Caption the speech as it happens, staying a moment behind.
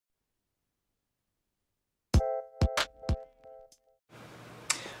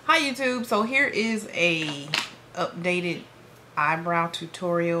Hi YouTube, so here is a updated eyebrow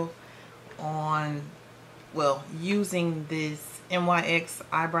tutorial on, well, using this NYX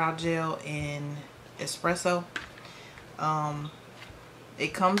eyebrow gel in espresso.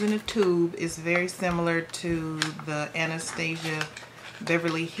 It comes in a tube. It's very similar to the Anastasia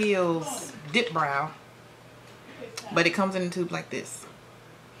Beverly Hills dip brow, but it comes in a tube like this,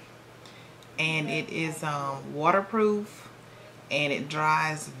 and it is waterproof. And it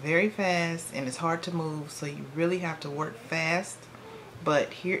dries very fast and it's hard to move, so you really have to work fast.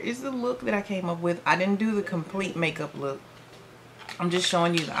 But here is the look that I came up with. I didn't do the complete makeup look. I'm just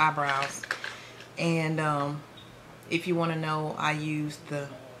showing you the eyebrows. And if you want to know, I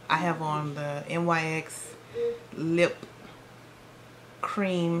have on the NYX lip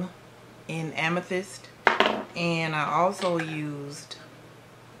cream in amethyst, and I also used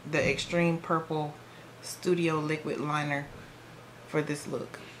the extreme purple studio liquid liner for this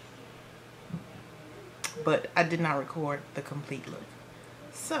look, but I did not record the complete look.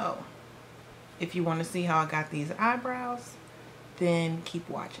 So if you want to see how I got these eyebrows, then keep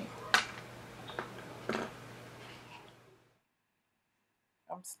watching.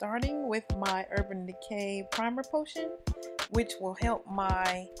 I'm starting with my Urban Decay primer potion, which will help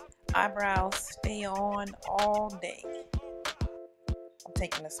my eyebrows stay on all day. I'm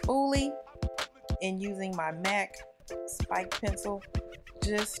taking a spoolie and using my MAC spike pencil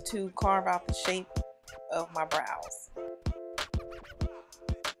just to carve out the shape of my brows.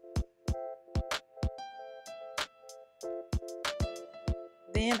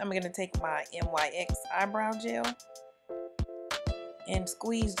 Then I'm going to take my NYX eyebrow gel and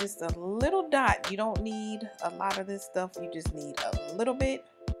squeeze just a little dot. You don't need a lot of this stuff, you just need a little bit,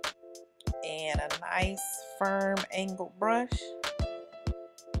 and a nice firm angled brush.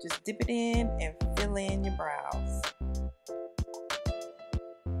 Just dip it in and fill in your brows.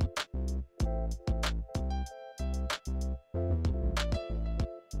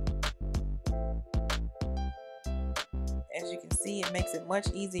 As you can see, it makes it much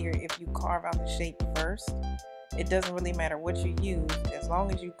easier if you carve out the shape first. It doesn't really matter what you use, as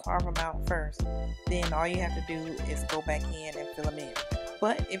long as you carve them out first, then all you have to do is go back in and fill them in.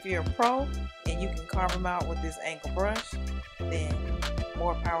 But if you're a pro and you can carve them out with this angle brush, then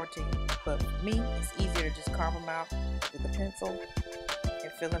more power to you. But for me, it's easier to just carve them out with a pencil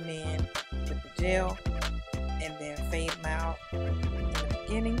and fill them in with the gel, and then fade them out in the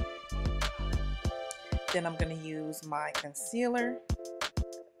beginning. Then I'm going to use my concealer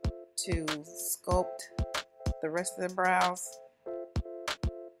to sculpt the rest of the brows.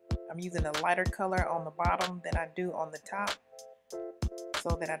 I'm using a lighter color on the bottom than I do on the top,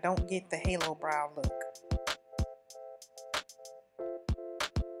 so that I don't get the halo brow look.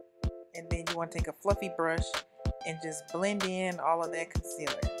 And then you want to take a fluffy brush and just blend in all of that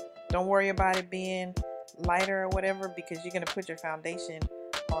concealer. Don't worry about it being lighter or whatever, because you're going to put your foundation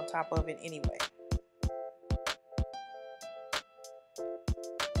on top of it anyway.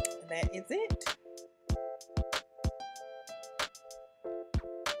 And that is it.